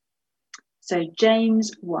So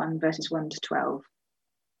James 1, verses 1 to 12.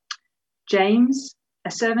 James,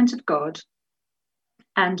 a servant of God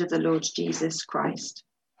and of the Lord Jesus Christ,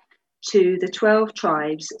 to the 12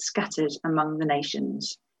 tribes scattered among the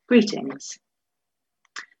nations, greetings.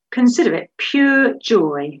 Consider it pure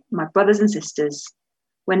joy, my brothers and sisters,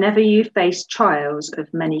 whenever you face trials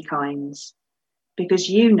of many kinds, because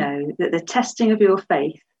you know that the testing of your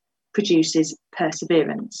faith produces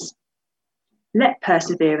perseverance. Let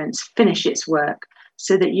perseverance finish its work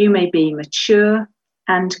so that you may be mature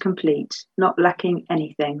and complete, not lacking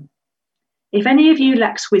anything. If any of you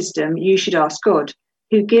lacks wisdom, you should ask God,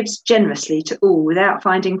 who gives generously to all without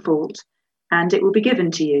finding fault, and it will be given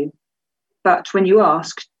to you. But when you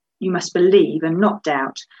ask, you must believe and not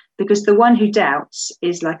doubt, because the one who doubts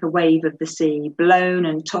is like a wave of the sea, blown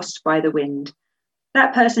and tossed by the wind.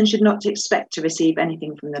 That person should not expect to receive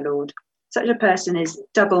anything from the Lord. Such a person is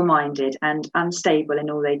double-minded and unstable in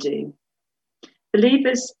all they do.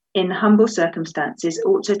 Believers in humble circumstances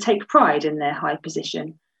ought to take pride in their high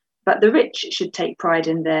position, but the rich should take pride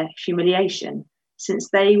in their humiliation, since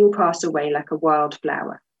they will pass away like a wild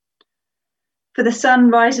flower. For the sun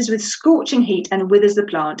rises with scorching heat and withers the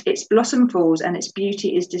plant, its blossom falls and its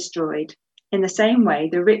beauty is destroyed. In the same way,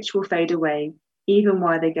 the rich will fade away, even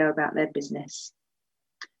while they go about their business.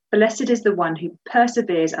 Blessed is the one who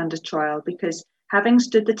perseveres under trial, because having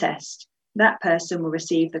stood the test, that person will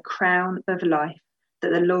receive the crown of life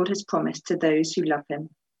that the Lord has promised to those who love him.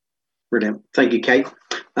 Brilliant. Thank you, Kate.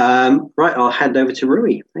 Right, I'll hand over to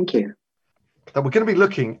Rui. Thank you. Now we're going to be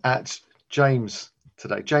looking at James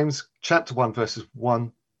today. James chapter 1, verses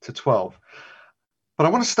 1 to 12. But I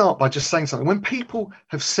want to start by just saying something. When people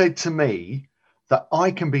have said to me that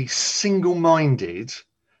I can be single-minded,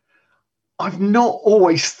 I've not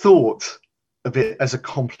always thought of it as a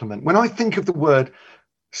compliment. When I think of the word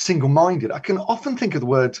single-minded, I can often think of the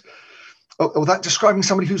word or that describing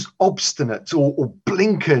somebody who's obstinate or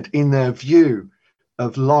blinkered in their view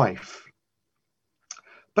of life.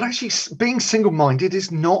 But actually, being single-minded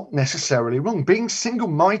is not necessarily wrong. Being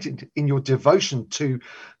single-minded in your devotion to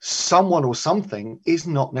someone or something is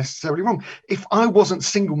not necessarily wrong. If I wasn't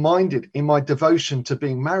single-minded in my devotion to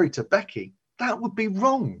being married to Becky, that would be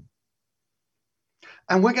wrong.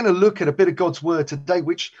 And we're going to look at a bit of God's word today,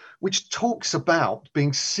 which talks about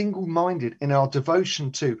being single-minded in our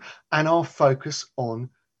devotion to and our focus on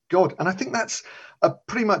God. And I think that's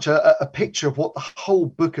pretty much a picture of what the whole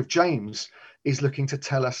book of James is looking to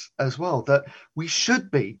tell us as well, that we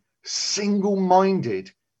should be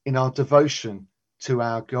single-minded in our devotion to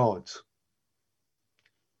our God.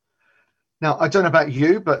 Now, I don't know about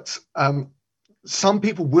you, but some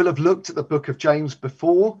people will have looked at the book of James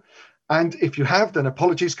before. And if you have, then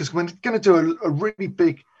apologies, because we're going to do a really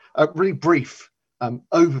brief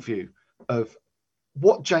overview of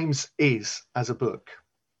what James is as a book.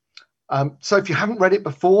 So if you haven't read it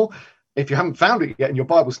before, if you haven't found it yet in your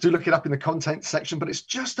Bibles, do look it up in the content section. But it's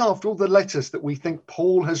just after all the letters that we think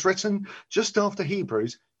Paul has written, just after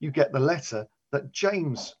Hebrews, you get the letter that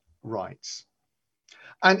James writes.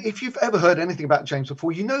 And if you've ever heard anything about James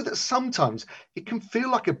before, you know that sometimes it can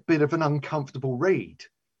feel like a bit of an uncomfortable read.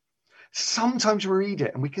 Sometimes we read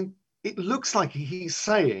it and it looks like he's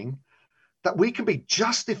saying that we can be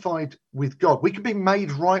justified with God. We can be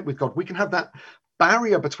made right with God. We can have that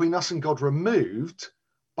barrier between us and God removed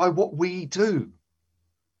by what we do.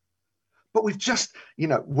 But we've just,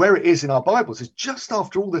 where it is in our Bibles is just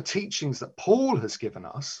after all the teachings that Paul has given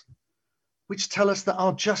us, which tell us that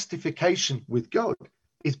our justification with God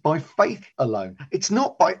is by faith alone. It's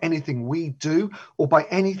not by anything we do or by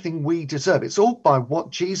anything we deserve. It's all by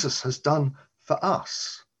what Jesus has done for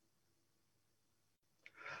us.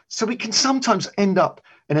 So we can sometimes end up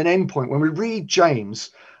in an endpoint when we read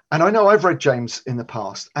James, and I know I've read James in the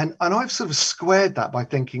past, and I've sort of squared that by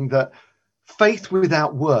thinking that faith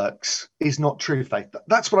without works is not true faith.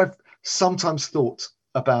 That's what I've sometimes thought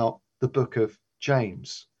about the book of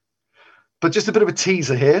James. But just a bit of a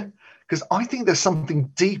teaser here, because I think there's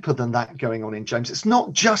something deeper than that going on in James. It's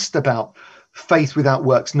not just about faith without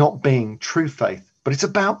works not being true faith, but it's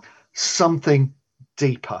about something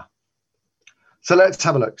deeper. So let's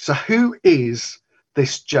have a look. So who is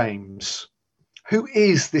this James? Who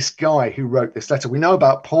is this guy who wrote this letter? We know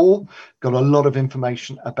about Paul, got a lot of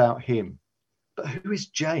information about him. But who is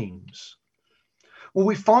James? Well,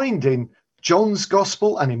 we find in John's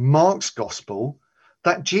gospel and in Mark's gospel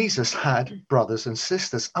that Jesus had brothers and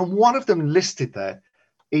sisters, and one of them listed there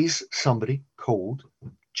is somebody called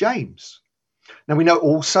James. Now we know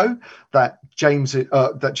also that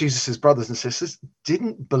Jesus's brothers and sisters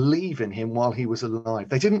didn't believe in him while he was alive.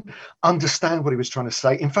 They didn't understand what he was trying to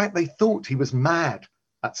say. In fact, they thought he was mad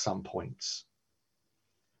at some points.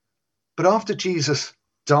 But after Jesus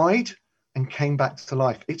died and came back to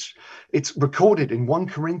life, it's recorded in 1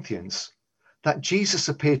 Corinthians that Jesus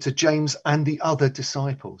appeared to James and the other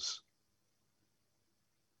disciples.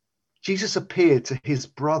 Jesus appeared to his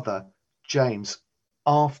brother James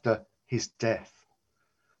after his death.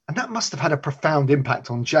 And that must have had a profound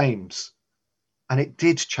impact on James. And it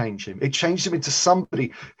did change him. It changed him into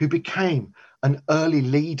somebody who became an early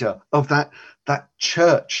leader of that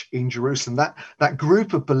church in Jerusalem, that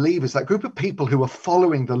group of believers, that group of people who were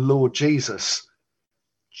following the Lord Jesus.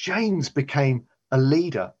 James became a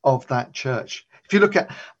leader of that church. If you look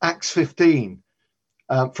at Acts 15,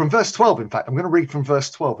 from verse 12, in fact, I'm going to read from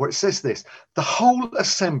verse 12, where it says this: the whole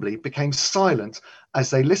assembly became silent as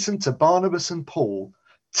they listened to Barnabas and Paul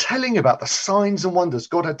telling about the signs and wonders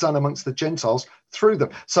God had done amongst the Gentiles through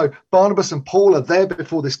them. So Barnabas and Paul are there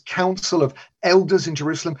before this council of elders in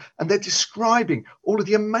Jerusalem, and they're describing all of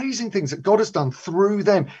the amazing things that God has done through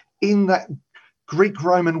them in that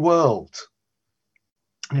Greek-Roman world.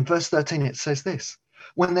 And in verse 13, it says this: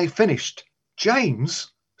 when they finished,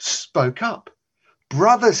 James spoke up.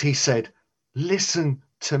 Brothers, he said, listen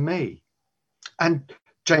to me. And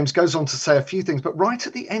James goes on to say a few things, but right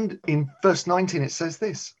at the end in verse 19, it says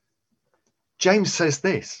this. James says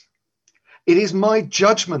this: it is my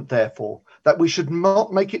judgment, therefore, that we should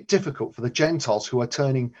not make it difficult for the Gentiles who are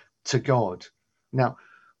turning to God. Now,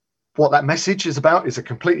 what that message is about is a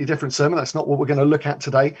completely different sermon. That's not what we're going to look at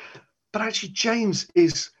today. But actually, James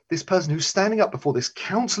is this person who's standing up before this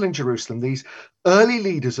council in Jerusalem, these early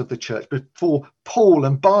leaders of the church, before Paul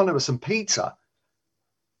and Barnabas and Peter.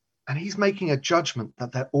 And he's making a judgment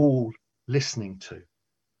that they're all listening to.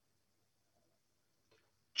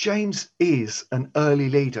 James is an early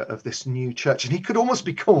leader of this new church, and he could almost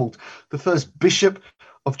be called the first bishop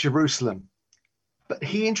of Jerusalem. But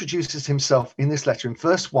he introduces himself in this letter in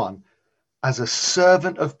verse 1 as a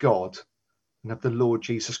servant of God and of the Lord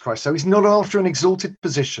Jesus Christ. So he's not after an exalted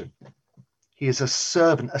position. He is a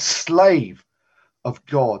servant, a slave of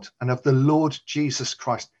God and of the Lord Jesus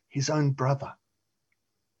Christ, his own brother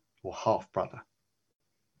or half brother.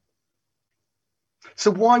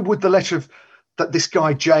 So why would the letter that this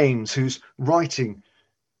guy James who's writing,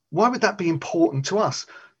 why would that be important to us?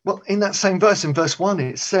 Well, in that same verse, in verse 1,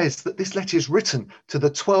 it says that this letter is written to the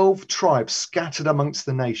 12 tribes scattered amongst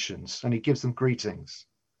the nations, and he gives them greetings.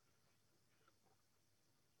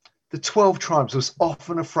 The 12 tribes was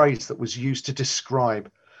often a phrase that was used to describe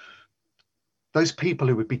those people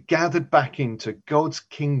who would be gathered back into God's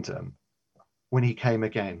kingdom when he came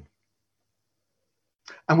again.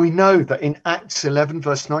 And we know that in Acts 11,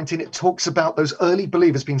 verse 19, it talks about those early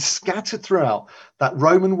believers being scattered throughout that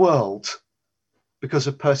Roman world because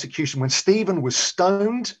of persecution. When Stephen was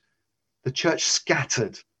stoned, the church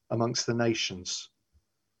scattered amongst the nations.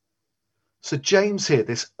 So James here,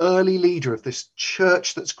 this early leader of this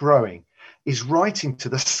church that's growing, is writing to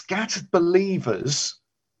the scattered believers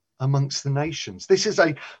amongst the nations. This is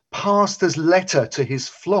a pastor's letter to his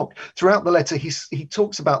flock. Throughout the letter, he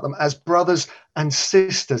talks about them as brothers and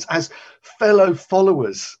sisters, as fellow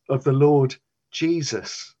followers of the Lord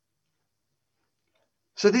Jesus.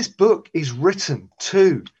 So this book is written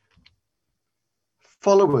to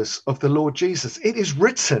followers of the Lord Jesus. It is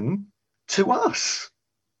written to us.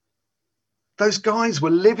 Those guys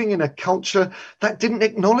were living in a culture that didn't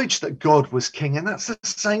acknowledge that God was king, and that's the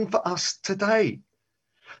same for us today.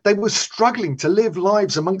 They were struggling to live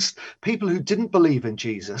lives amongst people who didn't believe in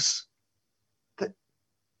Jesus.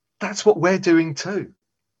 That's what we're doing too.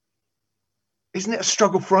 Isn't it a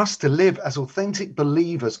struggle for us to live as authentic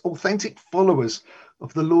believers, authentic followers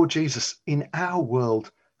of the Lord Jesus in our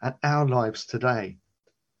world and our lives today?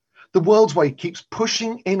 The world's way keeps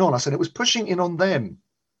pushing in on us, and it was pushing in on them.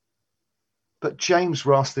 But James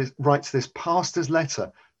writes this pastor's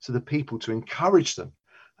letter to the people to encourage them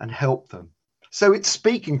and help them. So it's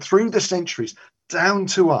speaking through the centuries down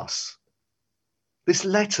to us. This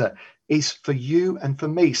letter is for you and for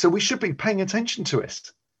me. So we should be paying attention to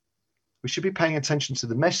it. We should be paying attention to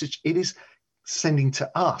the message it is sending to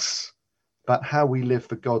us about how we live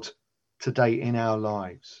for God today in our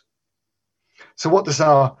lives. So what does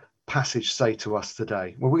our passage say to us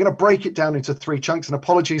today? Well, we're going to break it down into 3 chunks, and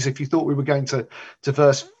apologies if you thought we were going to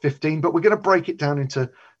verse 15, but we're going to break it down into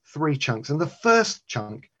 3 chunks. And the first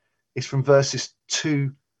chunk is from verses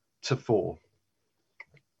 2 to 4.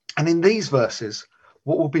 And in these verses,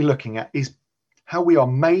 what we'll be looking at is how we are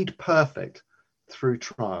made perfect through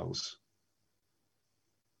trials.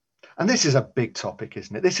 And this is a big topic,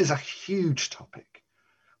 isn't it? This is a huge topic.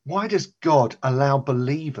 Why does God allow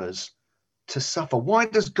believers to suffer? Why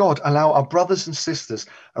does God allow our brothers and sisters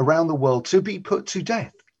around the world to be put to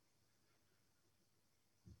death?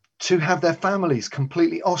 to have their families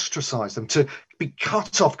completely ostracized, them to be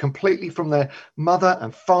cut off completely from their mother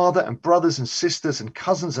and father and brothers and sisters and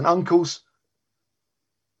cousins and uncles?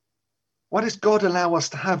 Why does God allow us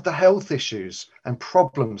to have the health issues and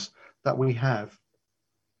problems that we have?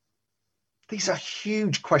 These are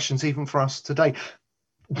huge questions even for us today.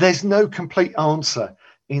 There's no complete answer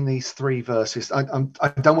in these 3 verses. I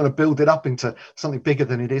don't want to build it up into something bigger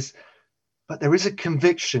than it is, but there is a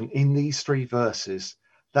conviction in these 3 verses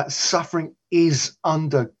that suffering is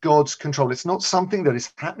under God's control. It's not something that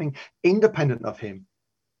is happening independent of him.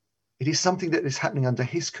 It is something that is happening under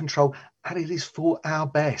his control, and it is for our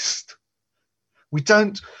best. We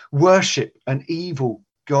don't worship an evil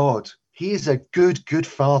God. He is a good, good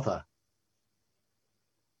Father.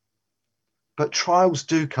 But trials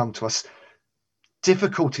do come to us.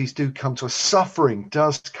 Difficulties do come to us. Suffering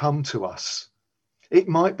does come to us. It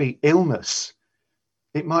might be illness.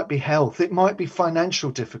 It might be health. It might be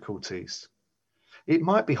financial difficulties. It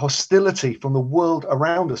might be hostility from the world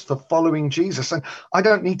around us for following Jesus. And I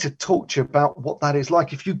don't need to talk to you about what that is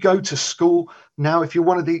like. If you go to school now, if you're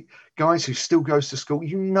one of the guys who still goes to school,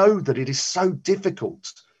 you know that it is so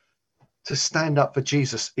difficult to stand up for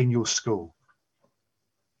Jesus in your school.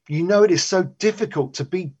 You know it is so difficult to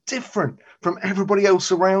be different from everybody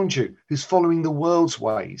else around you who's following the world's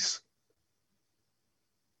ways.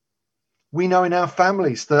 We know in our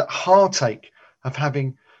families the heartache of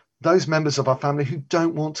having those members of our family who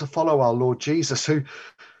don't want to follow our Lord Jesus, who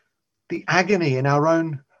the agony in our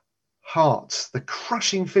own hearts, the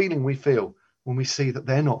crushing feeling we feel when we see that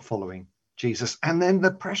they're not following Jesus, and then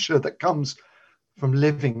the pressure that comes from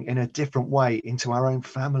living in a different way into our own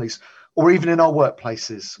families, or even in our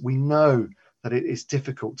workplaces. We know that it is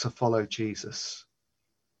difficult to follow Jesus.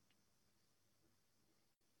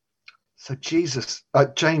 So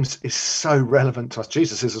James is so relevant to us.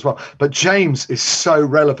 Jesus is as well, but James is so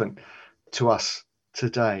relevant to us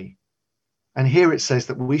today. And here it says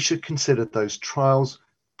that we should consider those trials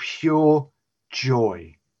pure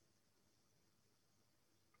joy.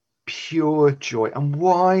 Pure joy. And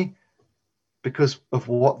why? Because of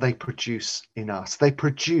what they produce in us. They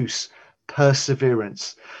produce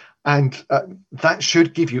perseverance. And that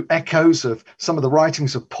should give you echoes of some of the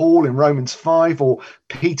writings of Paul in Romans 5, or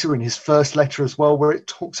Peter in his first letter as well, where it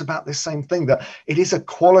talks about this same thing, that it is a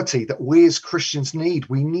quality that we as Christians need.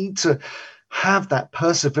 We need to have that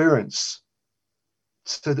perseverance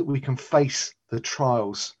so that we can face the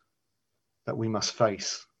trials that we must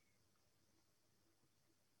face.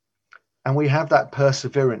 And we have that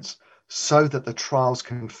perseverance so that the trials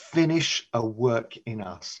can finish a work in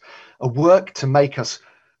us, a work to make us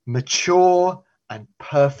mature and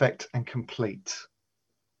perfect and complete.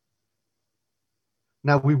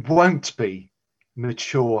 Now, we won't be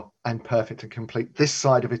mature and perfect and complete this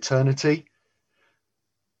side of eternity,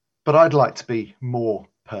 but I'd like to be more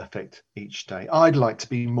perfect each day. I'd like to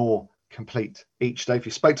be more complete each day. If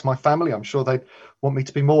you spoke to my family, I'm sure they'd want me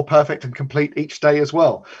to be more perfect and complete each day as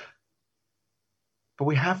well. But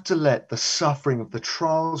we have to let the suffering of the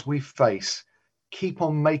trials we face keep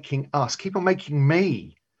on making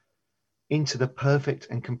me into the perfect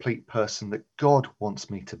and complete person that God wants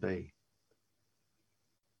me to be.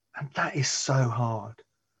 And that is so hard.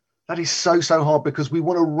 That is so hard, because we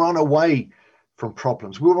want to run away from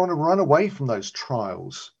problems. We want to run away from those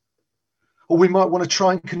trials. Or we might want to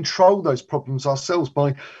try and control those problems ourselves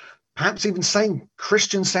by perhaps even saying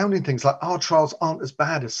Christian sounding things like our trials aren't as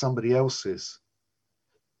bad as somebody else's.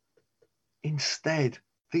 Instead,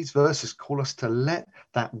 these verses call us to let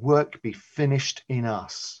that work be finished in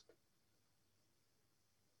us.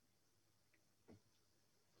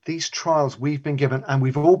 These trials we've been given, and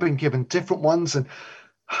we've all been given different ones, and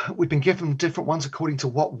we've been given different ones according to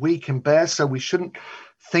what we can bear. So we shouldn't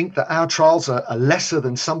think that our trials are lesser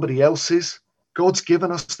than somebody else's. God's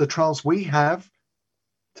given us the trials we have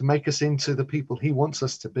to make us into the people he wants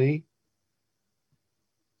us to be.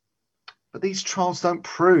 But these trials don't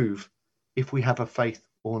prove if we have a faith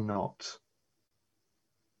or not.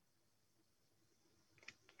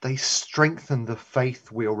 They strengthen the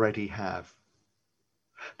faith we already have.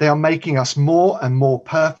 They are making us more and more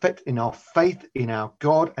perfect in our faith in our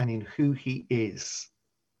God and in who he is.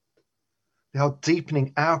 They are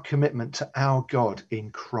deepening our commitment to our God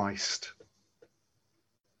in Christ.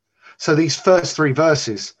 So these first 3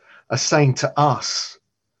 verses are saying to us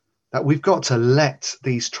that we've got to let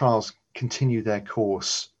these trials continue their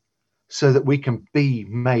course so that we can be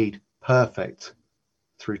made perfect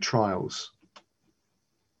through trials.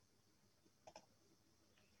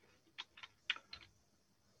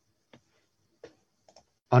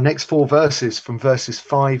 Our next 4 verses, from verses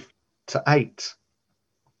 5 to 8,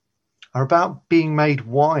 are about being made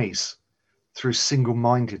wise through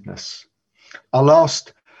single-mindedness. Our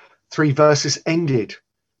last 3 verses ended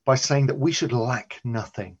by saying that we should lack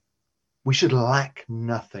nothing. We should lack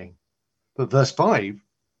nothing. But verse 5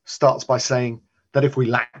 starts by saying that if we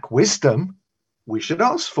lack wisdom, we should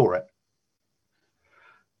ask for it.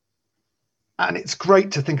 And it's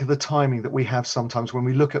great to think of the timing that we have sometimes when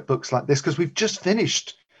we look at books like this, because we've just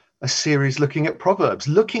finished a series looking at Proverbs,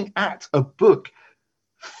 looking at a book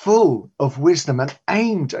full of wisdom and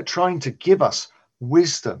aimed at trying to give us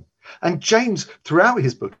wisdom. And James, throughout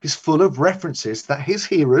his book, is full of references that his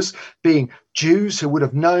hearers, being Jews who would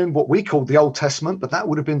have known what we call the Old Testament, but that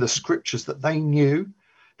would have been the scriptures that they knew,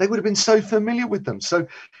 they would have been so familiar with them. So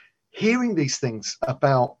hearing these things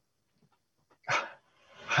about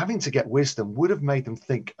having to get wisdom would have made them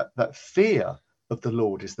think that fear of the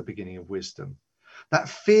Lord is the beginning of wisdom. That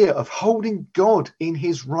fear of holding God in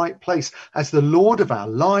his right place as the Lord of our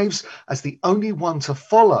lives, as the only one to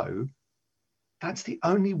follow, that's the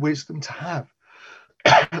only wisdom to have,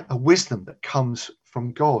 a wisdom that comes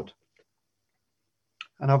from God.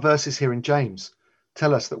 And our verses here in James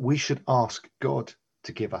tell us that we should ask God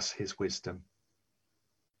to give us his wisdom.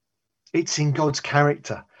 It's in God's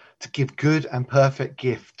character to give good and perfect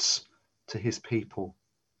gifts to his people.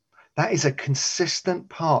 That is a consistent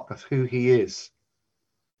part of who he is.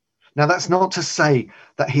 Now, that's not to say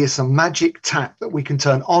that he is some magic tap that we can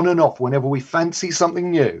turn on and off whenever we fancy something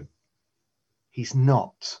new. He's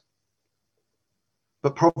not.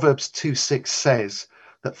 But Proverbs 2:6 says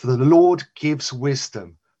that for the Lord gives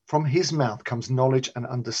wisdom. From his mouth comes knowledge and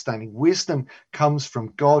understanding. Wisdom comes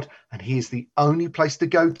from God, and he is the only place to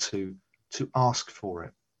go to ask for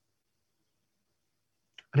it.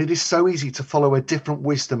 And it is so easy to follow a different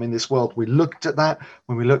wisdom in this world. We looked at that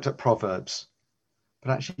when we looked at Proverbs.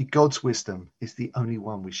 But actually, God's wisdom is the only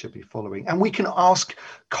one we should be following. And we can ask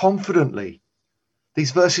confidently.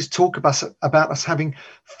 These verses talk about us having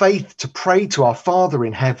faith to pray to our Father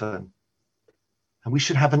in heaven. And we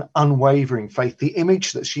should have an unwavering faith. The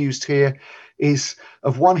image that's used here is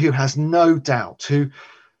of one who has no doubt, who,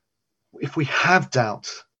 if we have doubt,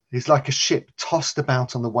 is like a ship tossed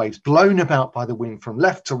about on the waves, blown about by the wind from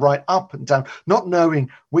left to right, up and down, not knowing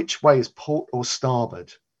which way is port or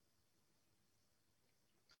starboard.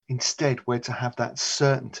 Instead, we're to have that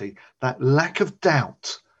certainty, that lack of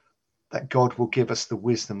doubt that God will give us the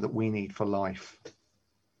wisdom that we need for life.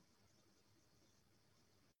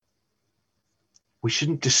 We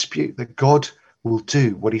shouldn't dispute that God will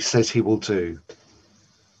do what he says he will do.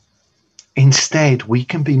 Instead, we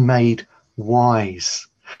can be made wise.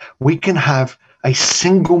 We can have a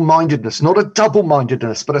single-mindedness, not a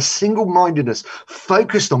double-mindedness, but a single-mindedness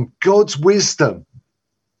focused on God's wisdom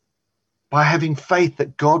by having faith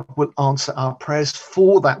that God will answer our prayers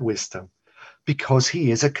for that wisdom because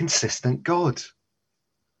he is a consistent God.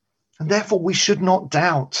 And therefore, we should not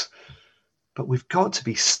doubt, but we've got to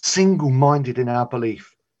be single-minded in our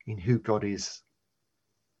belief in who God is.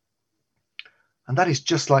 And that is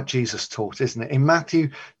just like Jesus taught, isn't it? In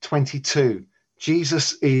Matthew 22,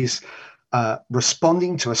 Jesus is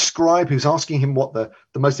responding to a scribe who's asking him what the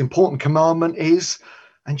most important commandment is.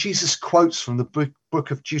 And Jesus quotes from the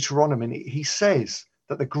book of Deuteronomy. And he says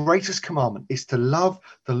that the greatest commandment is to love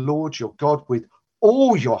the Lord your God with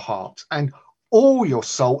all your heart and all your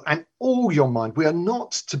soul and all your mind. We are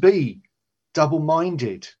not to be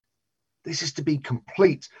double-minded. This is to be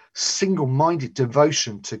complete, single-minded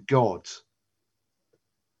devotion to God.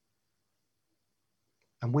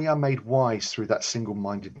 And we are made wise through that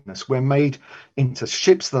single-mindedness. We're made into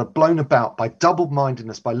ships that are blown about by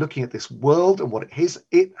double-mindedness, by looking at this world and what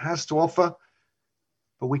it has to offer.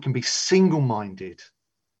 But we can be single-minded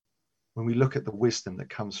when we look at the wisdom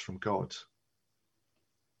that comes from God.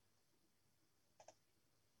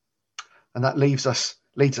 And that leads us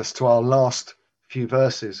to our last few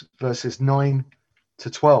verses, verses 9 to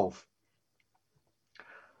 12.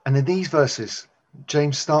 And in these verses,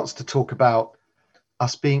 James starts to talk about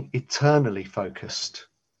us being eternally focused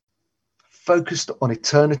on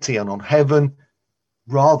eternity and on heaven,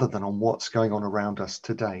 rather than on what's going on around us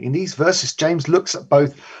today. In these verses, James looks at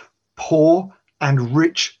both poor and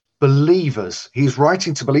rich believers. He's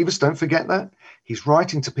writing to believers, don't forget that. He's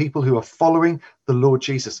writing to people who are following the Lord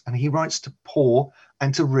Jesus, and he writes to poor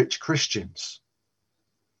and to rich Christians.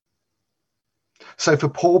 So for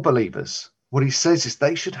poor believers, what he says is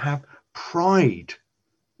they should have pride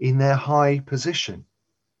in their high position.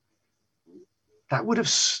 That would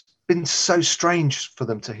have been so strange for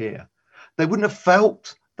them to hear. They wouldn't have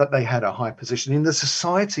felt that they had a high position. In the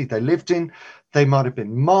society they lived in, they might have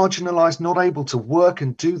been marginalized, not able to work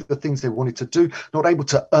and do the things they wanted to do, not able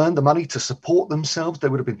to earn the money to support themselves. They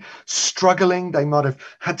would have been struggling. They might have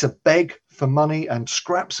had to beg for money and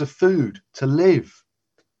scraps of food to live.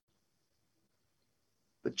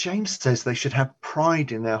 But James says they should have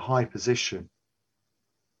pride in their high position.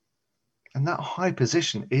 And that high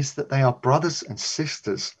position is that they are brothers and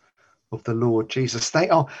sisters of the Lord Jesus. They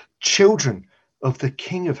are children of the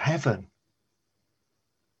King of Heaven.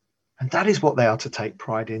 And that is what they are to take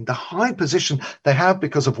pride in. The high position they have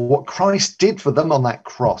because of what Christ did for them on that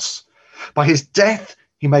cross. By his death,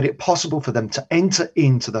 he made it possible for them to enter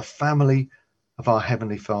into the family of our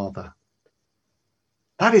Heavenly Father.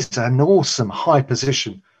 That is an awesome high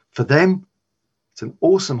position for them. It's an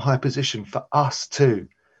awesome high position for us too,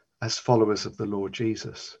 as followers of the Lord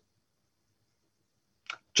Jesus.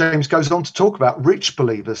 James goes on to talk about rich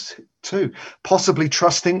believers too, possibly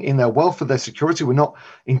trusting in their wealth for their security. We're not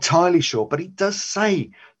entirely sure, but he does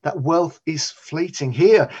say that wealth is fleeting.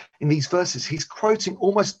 Here in these verses, he's quoting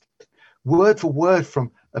almost word for word from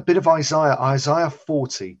a bit of Isaiah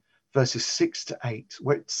 40, verses 6 to 8,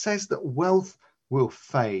 where it says that wealth will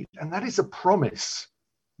fade. And that is a promise.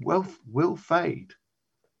 Wealth will fade,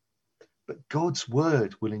 but God's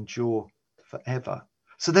word will endure forever.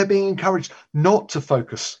 So they're being encouraged not to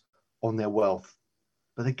focus on their wealth,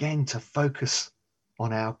 but again, to focus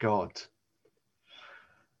on our God.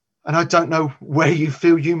 And I don't know where you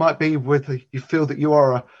feel you might be, whether you feel that you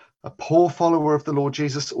are a poor follower of the Lord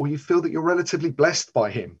Jesus, or you feel that you're relatively blessed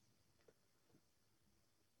by him.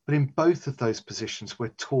 But in both of those positions, we're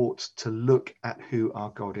taught to look at who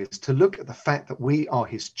our God is, to look at the fact that we are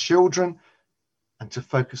his children, and to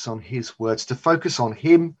focus on his words, to focus on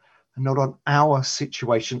him and not on our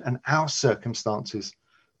situation and our circumstances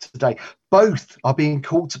today. Both are being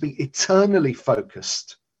called to be eternally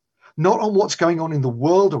focused, not on what's going on in the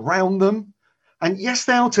world around them. And yes,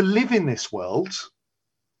 they are to live in this world,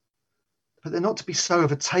 but they're not to be so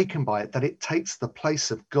overtaken by it that it takes the place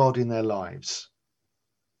of God in their lives.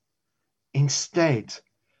 Instead,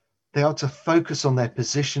 they are to focus on their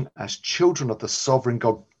position as children of the sovereign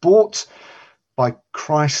God, bought by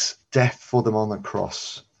Christ's death for them on the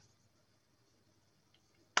cross.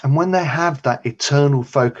 And when they have that eternal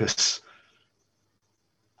focus,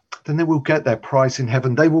 then they will get their prize in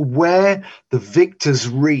heaven. They will wear the victor's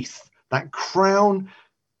wreath, that crown,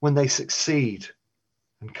 when they succeed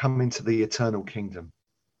and come into the eternal kingdom.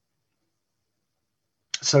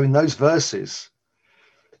 So in those verses,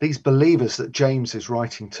 these believers that James is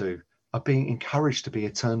writing to are being encouraged to be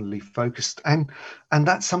eternally focused. And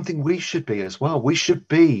that's something we should be as well. We should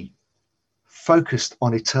be focused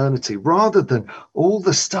on eternity rather than all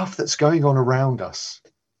the stuff that's going on around us,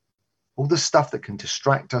 all the stuff that can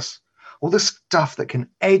distract us, all the stuff that can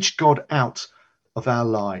edge God out of our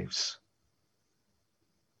lives.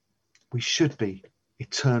 We should be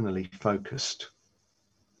eternally focused.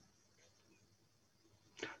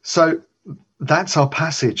 So that's our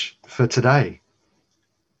passage for today.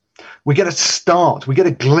 We get a start, we get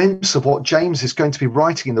a glimpse of what James is going to be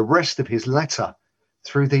writing in the rest of his letter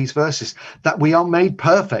through these verses, that we are made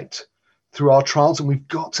perfect through our trials and we've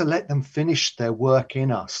got to let them finish their work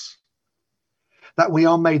in us. That we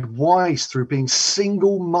are made wise through being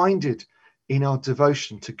single-minded in our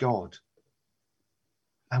devotion to God.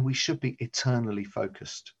 And we should be eternally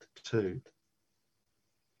focused too.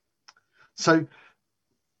 So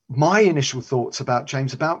my initial thoughts about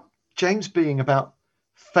James being about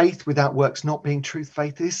faith without works not being truth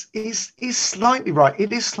faith is slightly right.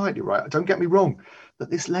 It is slightly right. Don't get me wrong, but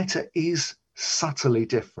this letter is subtly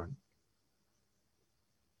different.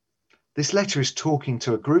 This letter is talking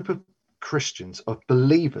to a group of Christians, of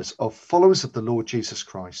believers, of followers of the Lord Jesus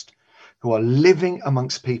Christ, who are living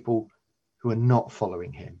amongst people who are not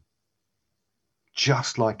following him,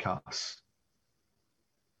 just like us.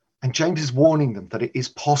 And James is warning them that it is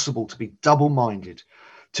possible to be double-minded,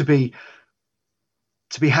 to be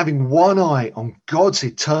having one eye on God's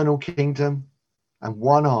eternal kingdom and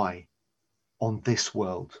one eye on this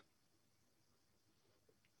world.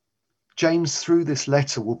 James, through this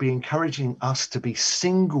letter, will be encouraging us to be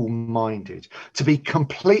single-minded, to be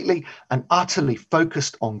completely and utterly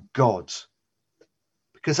focused on God,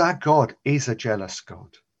 because our God is a jealous God.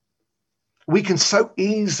 We can so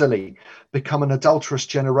easily become an adulterous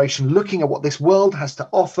generation, looking at what this world has to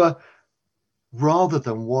offer rather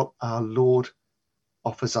than what our Lord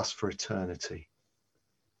offers us for eternity.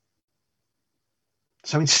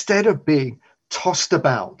 So instead of being tossed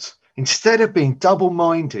about, instead of being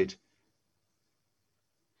double-minded,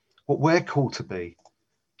 what we're called to be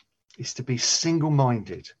is to be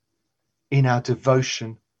single-minded in our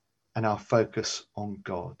devotion and our focus on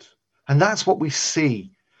God. And that's what we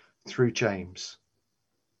see through James.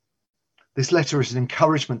 This letter is an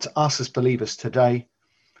encouragement to us as believers today,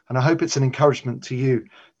 and I hope it's an encouragement to you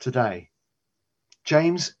today.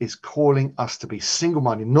 James is calling us to be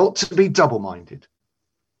single-minded, not to be double-minded,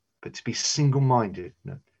 but to be single-minded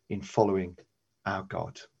in following our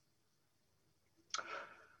God.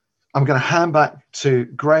 I'm going to hand back to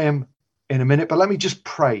Graham in a minute, but let me just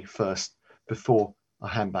pray first before I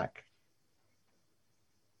hand back.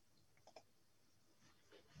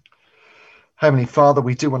 Heavenly Father,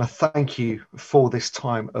 we do want to thank you for this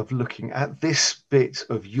time of looking at this bit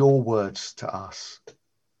of your words to us.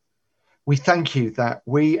 We thank you that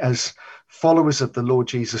we as followers of the Lord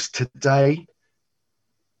Jesus today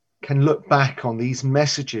can look back on these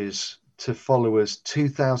messages to followers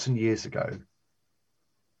 2,000 years ago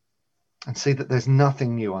and see that there's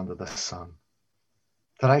nothing new under the sun.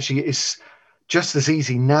 That actually it's just as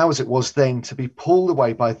easy now as it was then to be pulled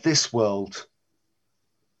away by this world,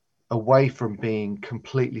 away from being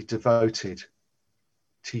completely devoted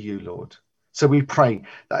to you, Lord. So we pray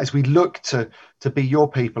that as we look to be your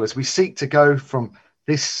people, as we seek to go from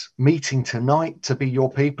this meeting tonight to be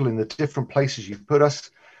your people in the different places you've put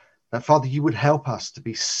us, that, Father, you would help us to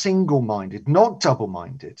be single-minded, not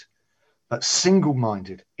double-minded, but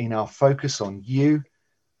single-minded in our focus on you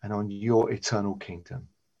and on your eternal kingdom.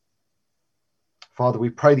 Father, we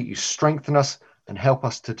pray that you strengthen us and help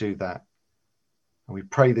us to do that. And we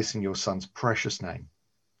pray this in your Son's precious name.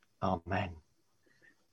 Amen.